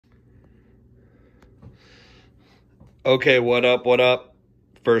Okay, what up, what up?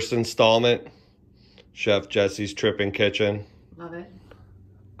 First installment, Chef Jesse's Trippin' Kitchen. Love it.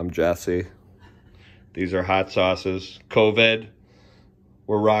 I'm Jesse. These are hot sauces. COVID,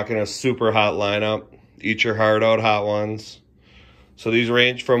 we're rocking a super hot lineup. Eat your heart out hot ones. So these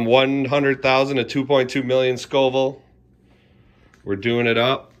range from 100,000 to 2.2 million Scoville. We're doing it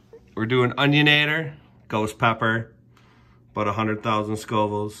up. We're doing Onionator, Ghost Pepper, about 100,000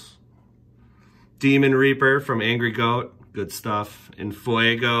 Scovilles. Demon Reaper from Angry Goat, good stuff. And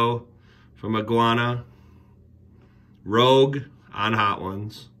Fuego from Iguana. Rogue on hot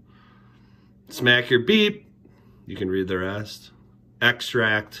ones. Smack Your Beep, you can read the rest.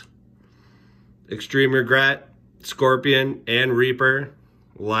 Extract. Extreme Regret, Scorpion, and Reaper.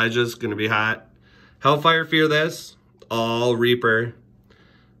 Elijah's gonna be hot. Hellfire Fear This, all Reaper.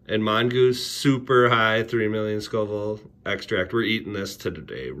 And Mongoose, super high, 3 million Scoville extract. We're eating this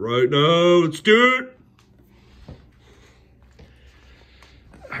today, right now. Let's do it.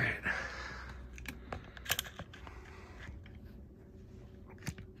 All right.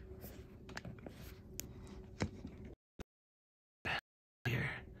 Here,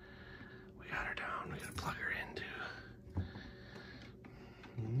 we got her down. We gotta plug her in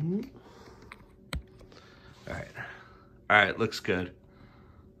too. All right. All right, looks good.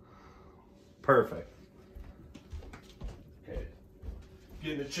 Perfect. Okay.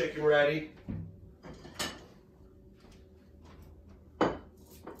 Getting the chicken ready.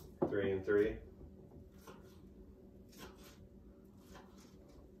 3 and 3.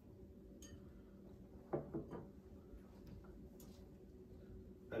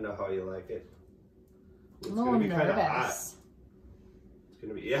 I know how you like it. It's gonna be kind of hot. It's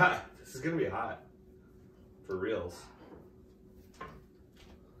gonna be, yeah, this is gonna be hot. For reals.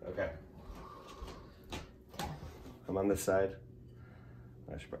 Okay. I'm on this side.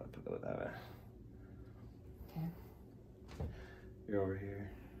 I should probably put it that way. Okay. You're over here.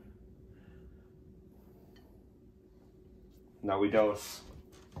 Now we dose.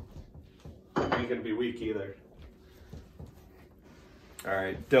 Ain't gonna be weak either. All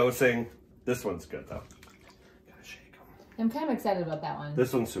right, dosing. This one's good though. Gotta shake them. I'm kind of excited about that one.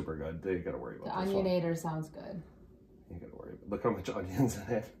 This one's super good. You gotta worry about the Onionator sounds good. You gotta worry. Look how much onions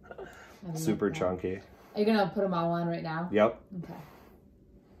in it. Super chunky. Are you gonna put them all on right now? Yep. Okay.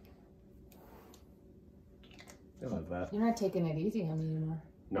 I love that. You're not taking it easy on me anymore.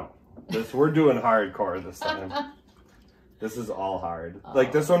 No. We're doing hardcore this time. This is all hard. Oh.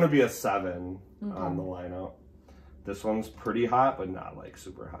 Like this one would be a 7 on the lineup. This one's pretty hot, but not like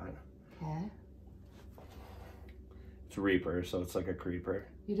super hot. Okay. It's Reaper, so it's like a creeper.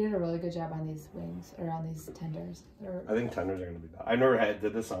 You did a really good job on these wings, or on these tenders. I think tenders are gonna be bad. I never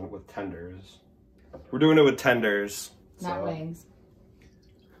did this on with tenders. We're doing it with tenders. Not wings.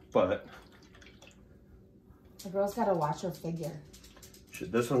 But the girl's gotta watch her figure. Shit,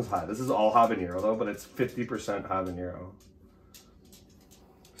 this one's hot. This is all habanero though, but it's 50% habanero.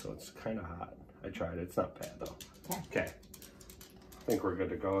 So it's kind of hot. I tried it. It's not bad though. Okay. Okay. I think we're good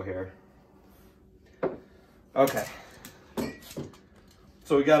to go here. Okay.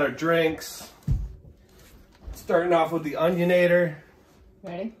 So we got our drinks. Starting off with the Onionator.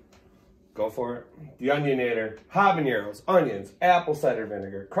 Ready? Go for it. The Onionator. Habaneros, onions, apple cider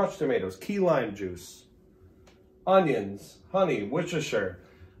vinegar, crushed tomatoes, key lime juice, onions, honey, Worcestershire.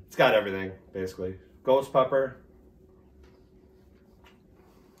 It's got everything, basically. Ghost pepper.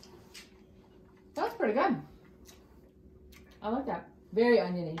 That's pretty good. I like that. Very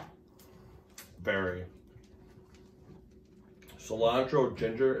oniony. Very. Cilantro,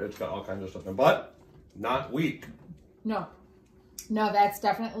 ginger, it's got all kinds of stuff in it, but not weak. No. No, that's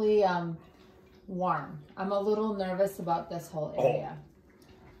definitely warm. I'm a little nervous about this whole area.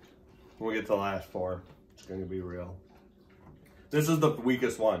 When we get to the last 4, it's going to be real. This is the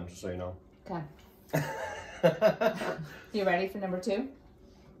weakest one, just so you know. Okay. You ready for number 2?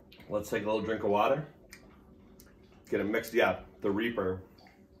 Let's take a little drink of water. Get it mixed. Yeah, the Reaper.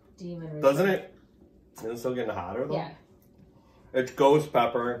 Demon Reaper. Doesn't it? Isn't it still getting hotter though? Yeah. It's ghost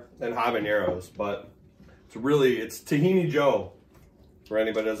pepper and habaneros, but it's Tahini Joe. For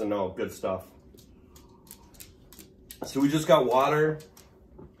anybody who doesn't know, good stuff. So we just got water,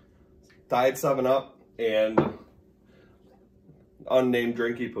 Diet 7-Up, and unnamed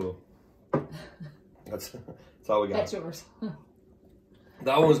drinky poo. That's all we got. That's yours.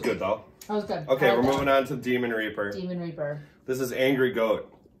 That one was good though. That was good. Okay, we're moving on to Demon Reaper. Demon Reaper. This is Angry Goat.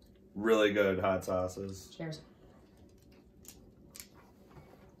 Really good hot sauces. Cheers.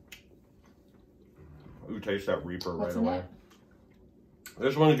 Ooh, taste that Reaper What's right in away. it?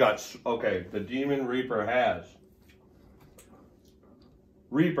 This one's got, okay, the Demon Reaper has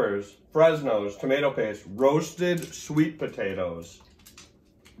Reapers, Fresnos, tomato paste, roasted sweet potatoes,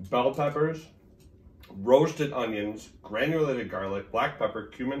 bell peppers, roasted onions, granulated garlic, black pepper,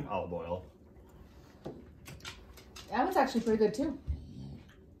 cumin, olive oil. That one's actually pretty good too.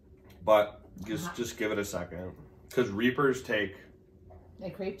 But just give it a second. Because Reapers take...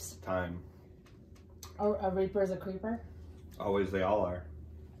 It creeps. Time. A Reaper is a creeper? Always, they all are.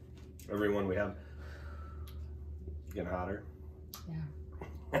 Everyone we have. Getting hotter.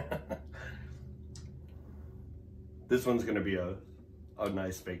 Yeah. This one's going to be a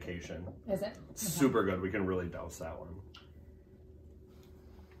nice vacation. Is it? Super good. We can really douse that one.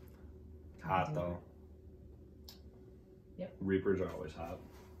 Hot though. Yep. Reapers are always hot.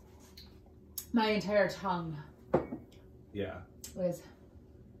 My entire tongue. Yeah. Was.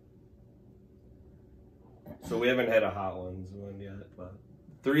 So we haven't had a hot ones one yet, but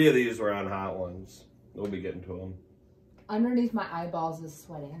 3 of these were on hot ones. We'll be getting to them. Underneath my eyeballs is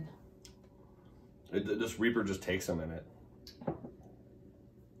sweating. This Reaper just takes a minute.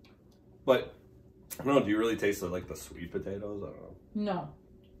 But, I don't know, do you really taste like the sweet potatoes? I don't know.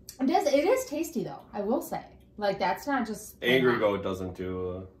 No. It is tasty though, I will say. Like, that's not just... Angry Goat doesn't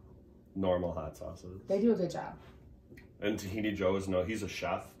do normal hot sauces. They do a good job. And Tahini Joe's, no, he's a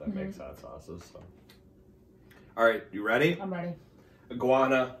chef that makes hot sauces. So. All right, you ready? I'm ready.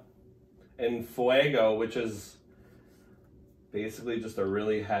 Iguana and Fuego, which is basically just a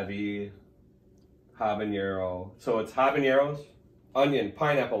really heavy habanero. So it's habaneros, onion,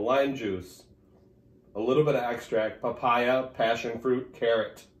 pineapple, lime juice, a little bit of extract, papaya, passion fruit,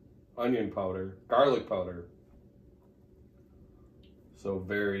 carrot, onion powder, garlic powder. So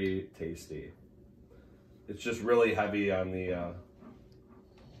very tasty. It's just really heavy on the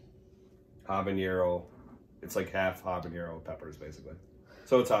habanero. It's like half habanero peppers, basically.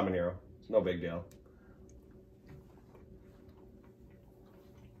 So it's habanero. No big deal.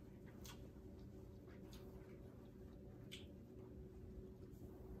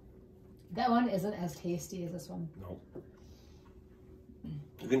 That one isn't as tasty as this one. No.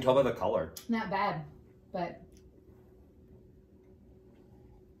 You can tell by the color. Not bad, but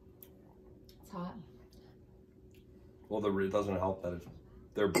it's hot. Well, it doesn't help that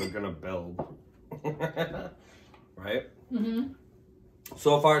they're gonna build. Right? Mm-hmm.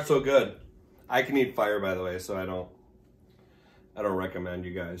 So far, so good. I can eat fire, by the way, so I don't recommend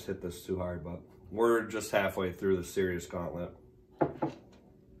you guys hit this too hard, but we're just halfway through the serious gauntlet.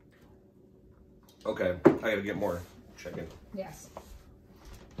 Okay, I gotta get more chicken. Yes.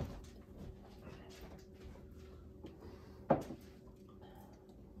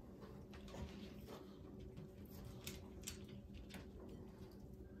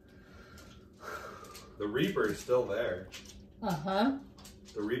 The Reaper is still there. Uh-huh.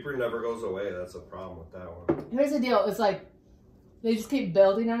 The Reaper never goes away. That's the problem with that one. Here's the deal. It's like they just keep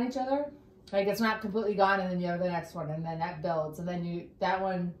building on each other. Like, it's not completely gone, and then you have the next one, and then that builds, and then that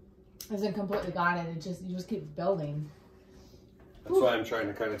one isn't completely gone, and you just keep building. That's why I'm trying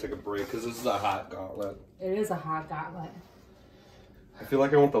to kind of take a break, because this is a hot gauntlet. It is a hot gauntlet. I feel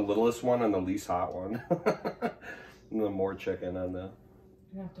like I want the littlest one and the least hot one. And then more chicken on the...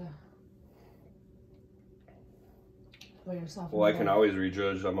 You have to put yourself. Well, I can always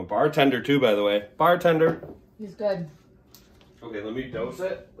rejudge. I'm a bartender too, by the way. Bartender. He's good. Okay, let me dose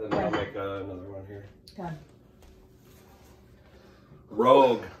it, then I'll make another one here. Okay.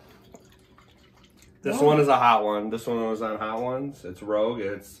 Rogue. This one is a hot one. This one was on hot ones. It's Rogue.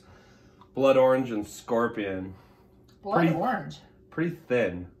 It's blood orange and scorpion. Blood orange. Pretty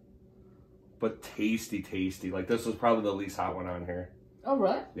thin, but tasty, tasty. Like, this was probably the least hot one on here. Oh,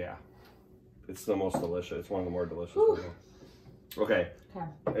 really? Yeah. It's the most delicious. It's one of the more delicious ones. Okay.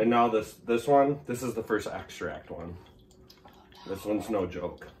 And now this one, this is the first extract one. This one's no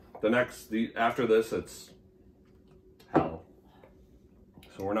joke. After this, it's hell.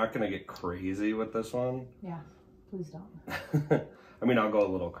 So we're not going to get crazy with this one. Yeah, please don't. I mean, I'll go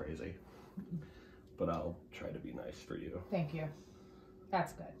a little crazy. But I'll try to be nice for you. Thank you.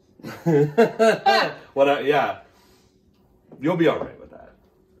 That's good. Yeah. You'll be all right with that.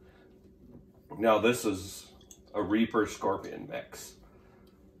 Now, this is a Reaper Scorpion mix.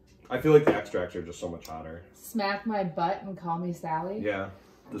 I feel like the extracts are just so much hotter. Smack my butt and call me Sally? Yeah.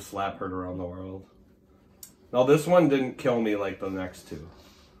 The slap heard around the world. Now, this one didn't kill me like the next two.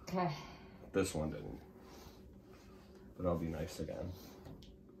 Okay. This one didn't. But I'll be nice again.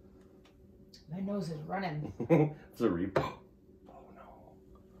 My nose is running. It's a Reaper. Oh, no.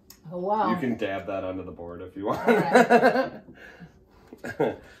 Oh, wow. You can dab that onto the board if you want. All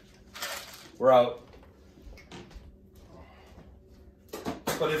right. We're out.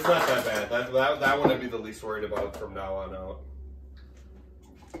 But it's not that bad. That one I'd be the least worried about from now on out.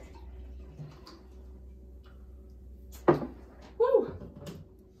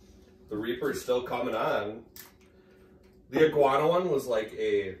 Reaper is still coming on. The iguana one was like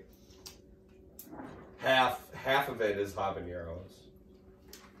a half of it is habaneros.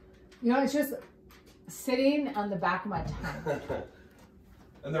 You know, it's just sitting on the back of my tongue.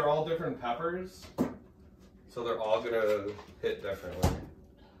 And they're all different peppers, so they're all gonna hit differently.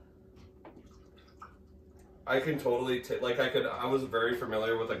 I can totally I was very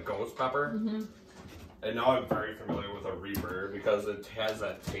familiar with a ghost pepper, and now I'm very familiar with a Reaper because it has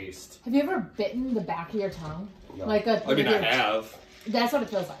that taste. Have you ever bitten the back of your tongue? No. Like I mean, I have. That's what it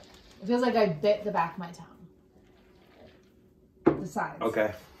feels like. It feels like I bit the back of my tongue. The sides.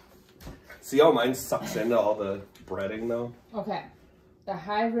 Okay. See how mine sucks into all the breading though? Okay. The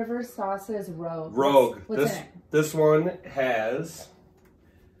High River Sauces Rogue. What's in it? This one has...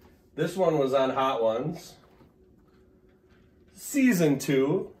 This one was on Hot Ones. Season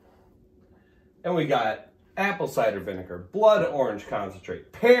 2. And we got apple cider vinegar, blood orange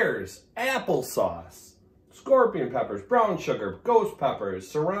concentrate, pears, applesauce, scorpion peppers, brown sugar, ghost peppers,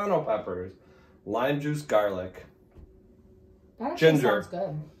 serrano peppers, lime juice, garlic, ginger. Sounds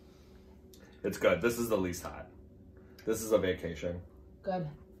good. It's good. This is the least hot. This is a vacation. Good.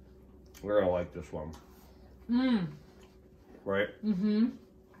 We're gonna like this one. Right?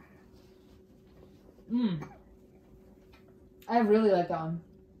 I really like that one.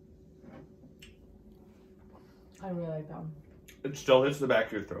 I really like that one. It still hits the back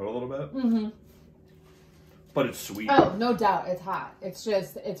of your throat a little bit. But it's sweet. Oh, no doubt. It's hot. It's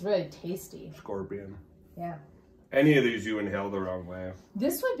just, it's really tasty. Scorpion. Yeah. Any of these you inhale the wrong way.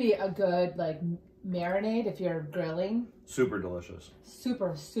 This would be a good, like, marinade if you're grilling. Super delicious.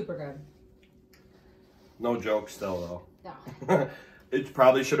 Super, super good. No joke still, No. though. It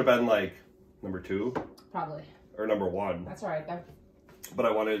probably should have been, like, number 2. Probably. Or number 1. That's all right, though. But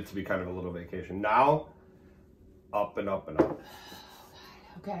I wanted it to be kind of a little vacation. Now, up and up and up.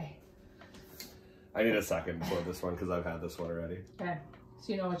 Okay. I need a second before this one because I've had this one already. Okay.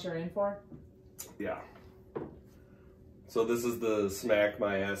 So you know what you're in for? Yeah. So this is the smack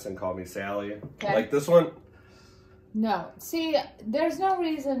my ass and call me Sally. Okay. Like this one. No. See, there's no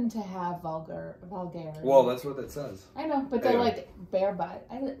reason to have vulgarity. Well, that's what it says. I know, but they're like bare butt.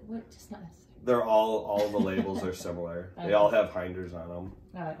 Just not necessary. They're all the labels are similar. They all have hinders on them.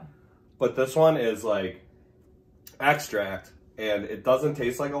 I know. But this one is like extract, and it doesn't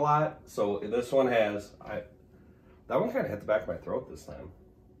taste like a lot. So this one has that one kind of hit the back of my throat this time.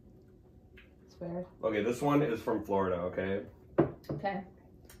 It's weird. Okay, this one is from Florida. Okay. Okay.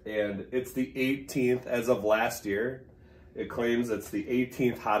 And it's the 18th as of last year. It claims it's the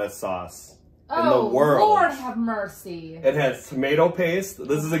 18th hottest sauce in the world. Lord have mercy. It has tomato paste.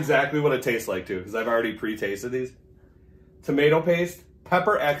 This is exactly what it tastes like too, because I've already pre-tasted these. Tomato paste,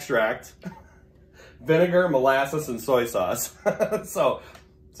 pepper extract, vinegar, molasses, and soy sauce. So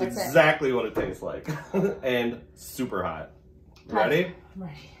it's That's exactly what it tastes like. And super hot. Ready? I'm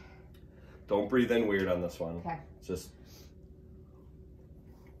ready. Don't breathe in weird on this one. Okay. Just...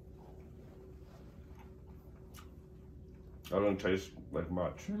 I don't taste like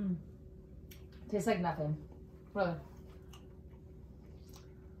much. Tastes like nothing. Really.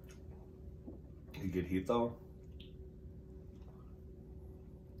 You get heat though?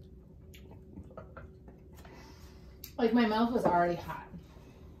 Like my mouth was already hot.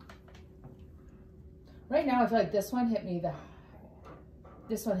 Right now I feel like this one hit me the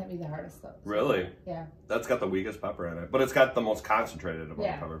hardest though. Really? Yeah. That's got the weakest pepper in it, but it's got the most concentrated amount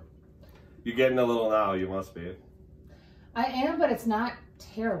of pepper. You're getting a little now, you must be. I am, but it's not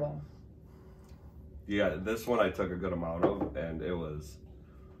terrible. Yeah, this one I took a good amount of, and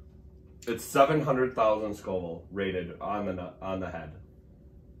it's 700,000 Scoville rated on the head,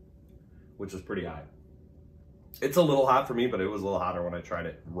 which is pretty high. It's a little hot for me, but it was a little hotter when I tried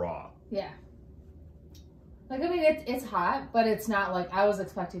it raw. Yeah. Like, I mean, it's hot, but it's not like I was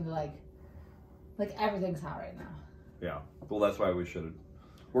expecting to like everything's hot right now. Yeah. Well, that's why we're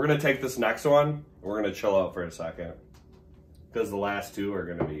going to take this next one. We're going to chill out for a second. Because the last two are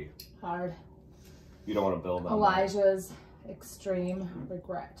going to be hard. You don't want to build on Elijah's extreme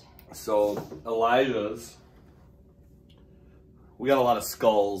regret. So, Elijah's, we got a lot of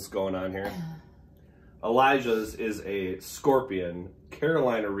skulls going on here. Elijah's is a Scorpion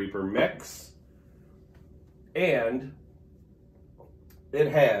Carolina Reaper mix. And it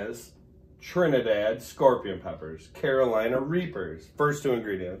has Trinidad Scorpion peppers, Carolina Reapers. First 2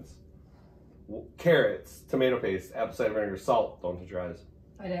 ingredients. Carrots, tomato paste, apple cider vinegar, salt. Don't touch your eyes.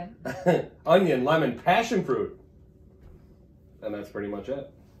 I did. Onion, lemon, passion fruit. And that's pretty much it.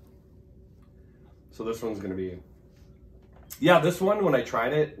 So this one's going to be... Yeah, this one, when I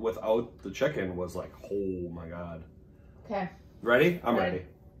tried it without the chicken, was like, oh my God. Okay. Ready? I'm ready.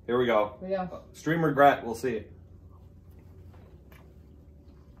 Here we go. Here we go. Extreme regret. We'll see.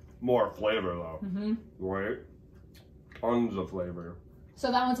 More flavor though. Right? Tons of flavor.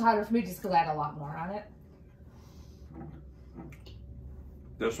 So that one's hotter for me just because I had a lot more on it.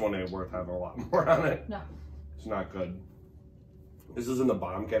 This one ain't worth having a lot more on it. No. It's not good. This is in the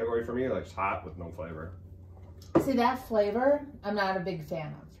bomb category for me. Like it's hot with no flavor. See, that flavor, I'm not a big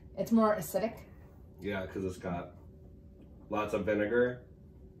fan of. It's more acidic. Yeah, because it's got lots of vinegar.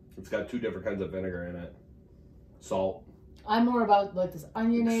 It's got 2 different kinds of vinegar in it. Salt. I'm more about like this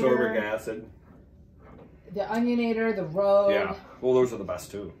onionator. Sorbic acid. The onionator, the rogue. Yeah. Well, those are the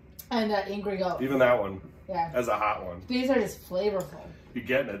best too. And the angry goat. Even that one. Yeah. As a hot one. These are just flavorful. You're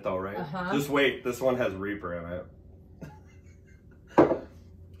getting it though, right? Uh-huh. Just wait. This one has Reaper in it.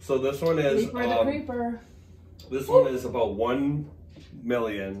 So this one is... Reaper the Creeper. This one is about 1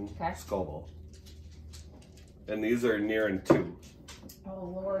 million Okay. Scoville. And these are nearing 2.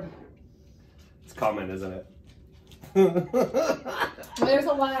 Oh, Lord. It's coming, isn't it? Well, there's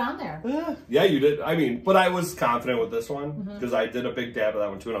a lot on there. Yeah, you did. I mean, but I was confident with this one because I did a big dab of that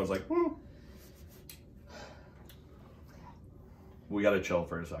one too, and I was like, We gotta chill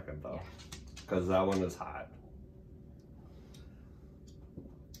for a second though, because that one is hot.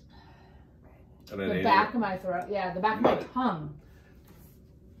 And The back of my throat. Yeah, the back of my tongue.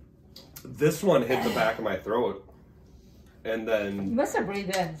 This one hit the back of my throat, and then You must have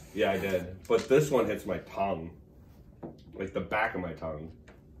breathed in. yeah, I did. But this one hits my tongue, like the back of my tongue.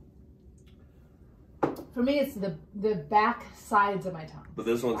 For me, it's the back sides of my tongue. But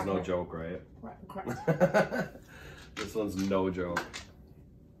this one's no joke, right? Right, correct. This one's no joke.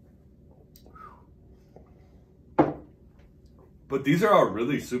 But these are all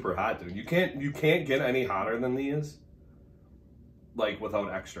really super hot, dude. You can't get any hotter than these. Like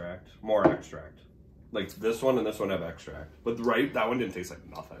without extract, more extract. Like this one and this one have extract. But right, that one didn't taste like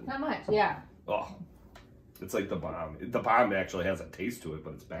nothing. Not much, yeah. Oh, it's like the bomb. The bomb actually has a taste to it,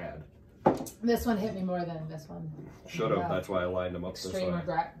 but it's bad. This one hit me more than this one. Should have. That's why I lined them up this way. Extreme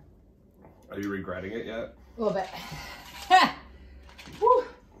regret. Are you regretting it yet? A little bit. Whew.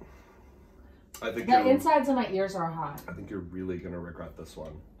 I think The insides of my ears are hot. I think you're really gonna regret this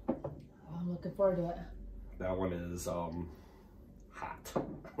one. Oh, I'm looking forward to it. That one is hot.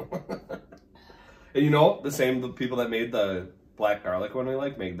 And you know, the people that made the black garlic one we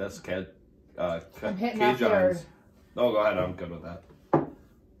like made this I'm hitting up yours. Oh, go ahead. I'm good with that.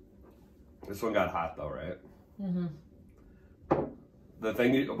 This one got hot though, right? The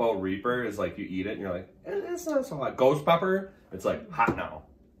thing about Reaper is like you eat it and you're like, it's not so hot. Ghost pepper, it's like hot now.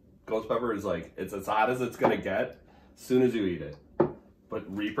 Ghost pepper is like, it's as hot as it's gonna get as soon as you eat it.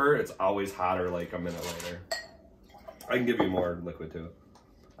 But Reaper, it's always hotter like a minute later. I can give you more liquid too.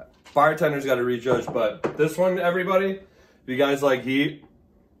 Bartender's got to rejudge, but this one, everybody, if you guys like heat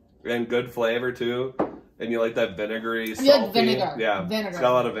and good flavor too, and you like that vinegary, salty, like vinegar. Yeah, Vinegar. It's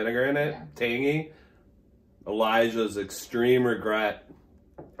got a lot of vinegar in it, Yeah. Tangy. Elijah's Extreme Regret,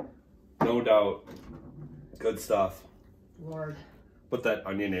 no doubt, good stuff. Lord. Put that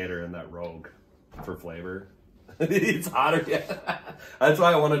onionator in that Rogue for flavor. It's hotter, yeah. That's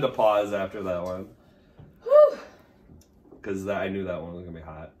why I wanted to pause after that one. Because I knew that one was going to be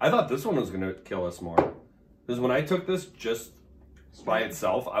hot. I thought this one was going to kill us more. Because when I took this just by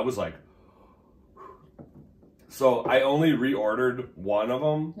itself, I was like... So I only reordered one of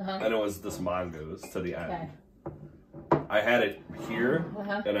them, and it was this mongoose to the end. Okay. I had it here,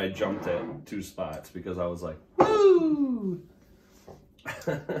 and I jumped it 2 spots because I was like, woo!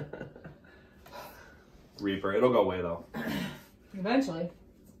 Reaper. It'll go away, though. Eventually.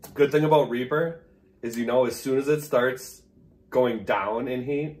 Good thing about Reaper is, you know, as soon as it starts going down in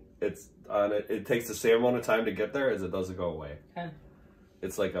heat, it takes the same amount of time to get there as it does to go away. Okay.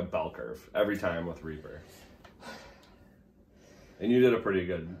 It's like a bell curve every time with Reaper. And you did a pretty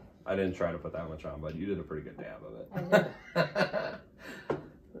good, I didn't try to put that much on, but you did a pretty good dab of it. I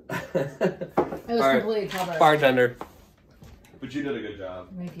did. It was completely covered. Bartender. But you did a good job.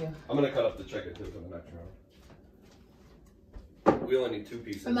 Thank you. I'm going to cut up the chicken too for the next round. We only need 2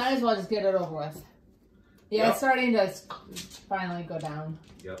 pieces. I might as well just get it over with. Yeah, It's starting to finally go down.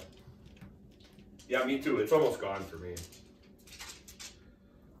 Yep. Yeah, me too. It's almost gone for me.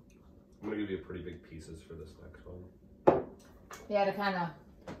 I'm going to give you pretty big pieces for this next one. Yeah, to kind of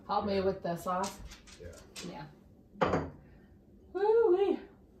help me with the sauce. Yeah. Yeah. Woo-wee.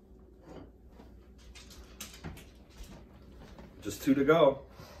 Just 2 to go.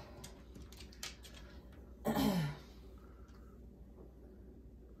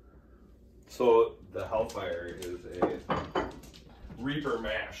 So the Hellfire is a Reaper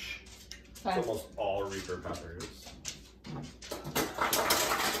mash. Okay. It's almost all Reaper peppers.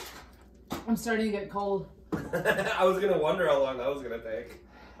 I'm starting to get cold. I was gonna wonder how long that was gonna take.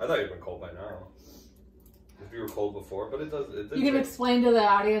 I thought you'd been cold by now. If you were cold before, but it does. You can explain to the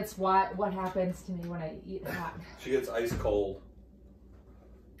audience what happens to me when I eat hot. She gets ice cold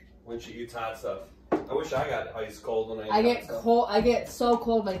when she eats hot stuff. I wish I got ice cold when I eat hot stuff. Cold. I get so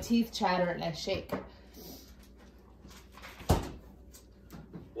cold, my teeth chatter and I shake.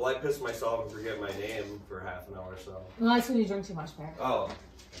 Well, I pissed myself and forget my name for half an hour or so. No, that's when you drink too much, Pat. Oh,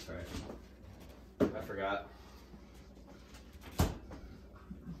 that's right. I forgot.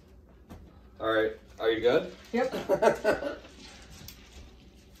 All right, are you good? Yep.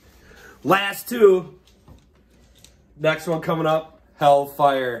 Last two. Next one coming up,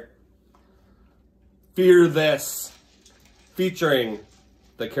 Hellfire. Fear This. Featuring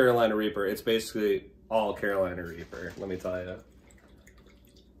the Carolina Reaper. It's basically all Carolina Reaper, let me tell you.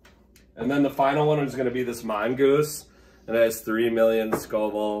 And then the final one is going to be this mongoose. And it has 3 million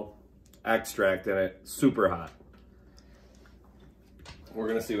Scoville extract in it. Super hot. We're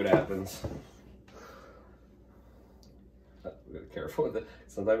going to see what happens. We gotta be careful with it.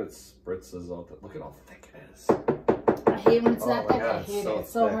 Sometimes it spritzes out. Look at how thick it is. I hate when it's that thick. God, I hate it.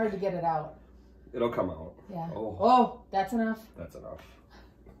 It's so so hard to get it out. It'll come out. Yeah. Oh, that's enough. That's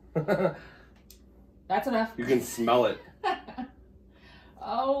enough. That's enough. You can smell it.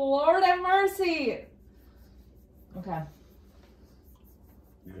 Oh, Lord have mercy. Okay.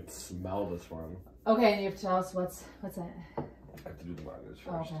 You can smell this one. Okay, and you have to tell us what's in it. I have to do the mongoose first.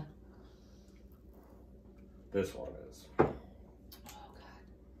 Oh, okay. This one is. Oh, God.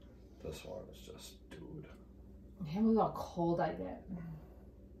 This one is just, dude. I can't believe how cold I get.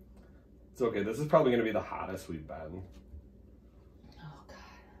 It's okay. This is probably going to be the hottest we've been. Oh, God.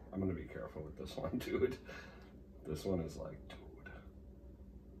 I'm going to be careful with this one, dude. This one is like, dude.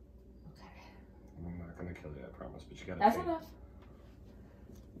 Okay. I'm not going to kill you, I promise. But you got to. That's enough.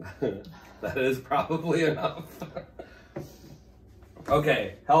 That is probably enough.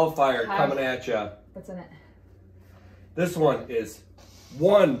 Okay, Hellfire coming at you. What's in it? This one is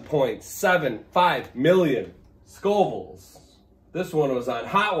 1.75 million Scovilles. This one was on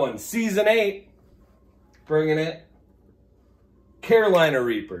Hot Ones Season 8. Bringing it. Carolina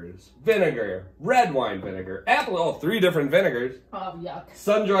Reapers, vinegar, red wine vinegar, apple, 3 different vinegars. Oh, yuck.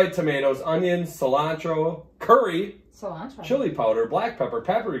 Sun-dried tomatoes, onions, cilantro, curry, cilantro, chili powder, black pepper,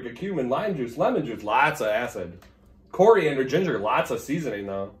 paprika, cumin, lime juice, lemon juice, lots of acid. Coriander, ginger, lots of seasoning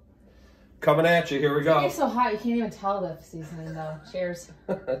though. Coming at you, here we go. It's so hot you can't even tell the seasoning though. Cheers.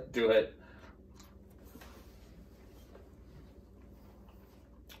 Do it.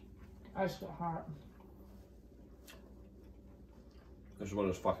 I just got hot. This one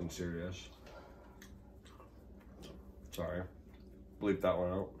is fucking serious. Sorry. Bleep that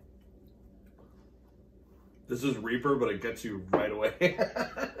one out. This is Reaper, but it gets you right away.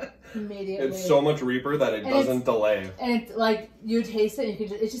 Immediately. It's so much Reaper that it doesn't delay. And it's like, you taste it, and you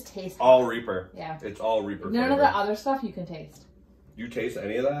can it just tastes all Reaper. Yeah. It's all Reaper None flavor. of the other stuff you can taste. You taste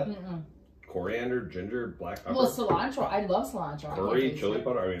any of that? Mm-mm. Coriander, ginger, black pepper? Well, cilantro. I love cilantro. Curry, chili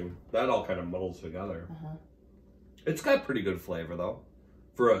powder. I mean, that all kind of muddles together. It's got pretty good flavor, though.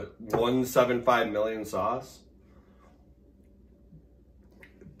 For a 1.75 million sauce.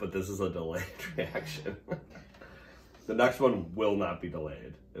 But this is a delayed reaction. The next one will not be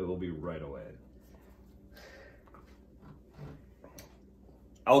delayed. It will be right away.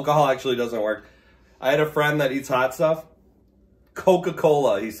 Alcohol actually doesn't work. I had a friend that eats hot stuff.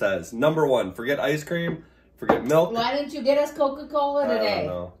 Coca-Cola, he says. Number 1. Forget ice cream. Forget milk. Why didn't you get us Coca-Cola today? I don't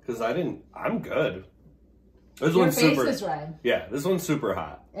know. Because I'm good. This your one's face super, is red. Yeah, this one's super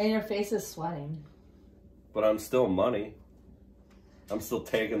hot. And your face is sweating. But I'm still money. I'm still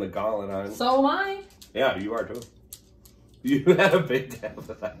taking the gauntlet on. So am I. Yeah, you are too. You had a big dab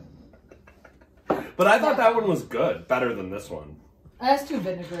of that. But I thought that one was good. Better than this one. That's too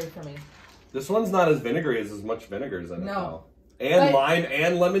vinegary for me. This one's not as vinegary as much vinegar as in it now. But And lime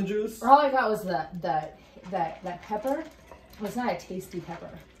and lemon juice. All I got was that pepper. It was not a tasty pepper.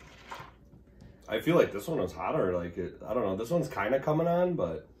 I feel like this one was hotter. Like I don't know. This one's kind of coming on,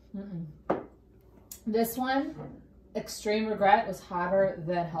 but this one, Extreme Regret, was hotter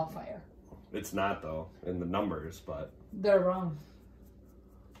than Hellfire. It's not though in the numbers, but they're wrong.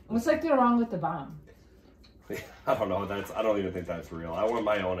 It's like they're wrong with the bomb. I don't know. I don't even think that's real. I want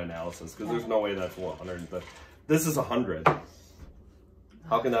my own analysis because there's no way that's 100. This is 100.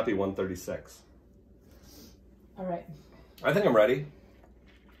 How can that be 136? All right. I think I'm ready.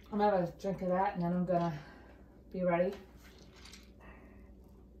 I'm gonna have a drink of that, and then I'm gonna be ready.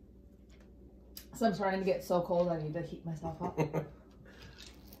 So I'm starting to get so cold, I need to heat myself up.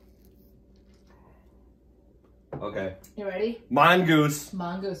 Okay. You ready? Mongoose.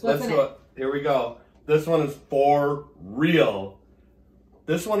 Mongoose. What's Let's in do it? Here we go. This one is for real.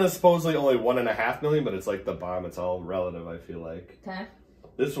 This one is supposedly only 1.5 million, but it's like the bomb. It's all relative, I feel like. Okay.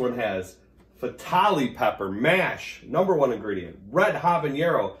 This one has fatali pepper, mash, #1 ingredient, red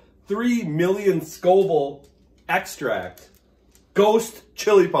habanero, 3 million Scoville extract, ghost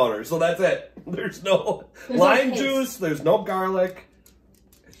chili powder. So that's it. There's no lime juice. There's no garlic.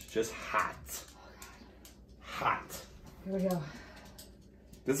 It's just hot. Hot. Here we go.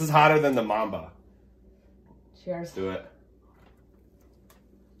 This is hotter than the Mamba. Cheers. Do it.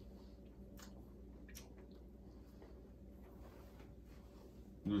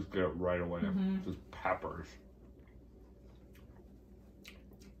 Just get it right away. Just peppers.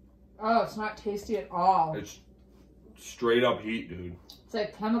 Oh, it's not tasty at all. It's straight up heat, dude. It's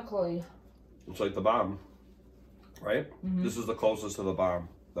like chemically. It's like the bomb, right? This is the closest to the bomb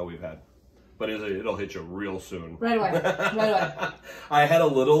that we've had. But it'll hit you real soon. Right away. Right away. I had a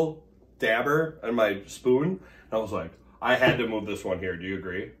little dabber on my spoon. And I was like, I had to move this one here. Do you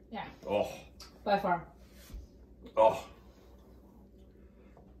agree? Yeah. Oh. By far. Oh.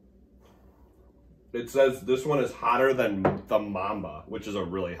 It says this one is hotter than the Mamba, which is a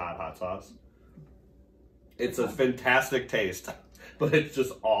really hot sauce. It's a fantastic taste, but it's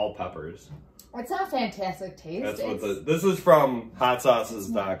just all peppers. It's not a fantastic taste. That's what this is from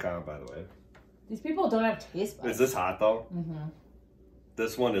hotsauces.com, by the way. These people don't have taste buds. Is this hot though?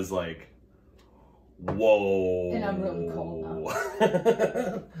 This one is like, whoa. And I'm really cold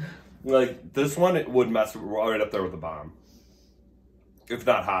now. Like this one, it would mess right up there with the bomb, if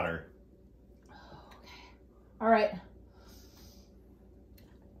not hotter. All right.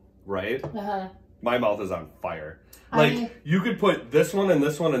 Right? Uh-huh. My mouth is on fire. Like, you could put this one and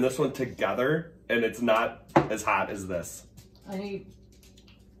this one and this one together, and it's not as hot as this.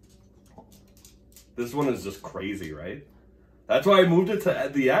 This one is just crazy, right? That's why I moved it to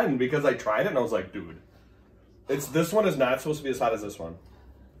at the end, because I tried it and I was like, dude, this one is not supposed to be as hot as this one.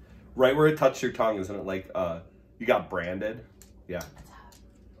 Right where it touched your tongue, isn't it? Like, you got branded. Yeah.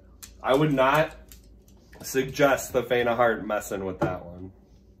 I would not suggest the faint of heart messing with that one.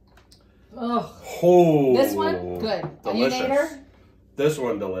 Ugh. Oh, this one, good. Delicious. Onionator. This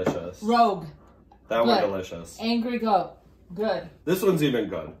one, delicious. Rogue. That good. one, delicious. Angry Goat. Good. This one's even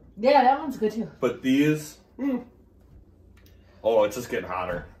good. Yeah, that one's good too. But these, oh, it's just getting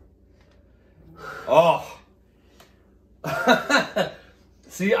hotter. Oh.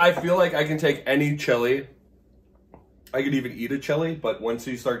 See, I feel like I can take any chili. I could even eat a chili, but once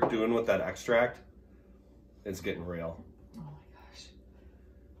you start doing with that extract, it's getting real. Oh my gosh.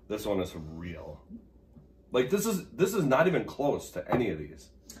 This one is real. Like this is not even close to any of these.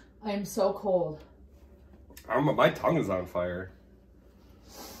 I am so cold. My tongue is on fire.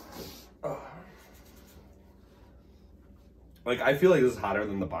 Like I feel like this is hotter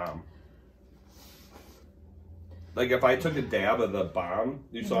than the bomb. Like if I took a dab of the bomb,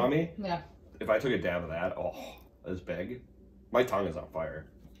 you saw me? Yeah. If I took a dab of that, oh, that's big. My tongue is on fire.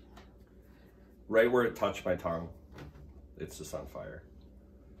 Right where it touched my tongue, it's just on fire.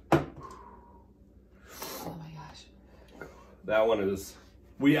 Oh my gosh. That one is,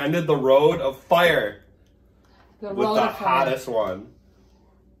 we ended the road of fire with the hottest one.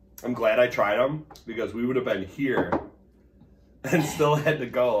 I'm glad I tried them because we would have been here and still had to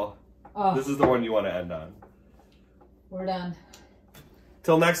go. Oh. This is the one you want to end on. We're done.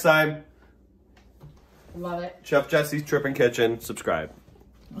 Till next time. Love it. Chef Jesse's Trippin' Kitchen. Subscribe.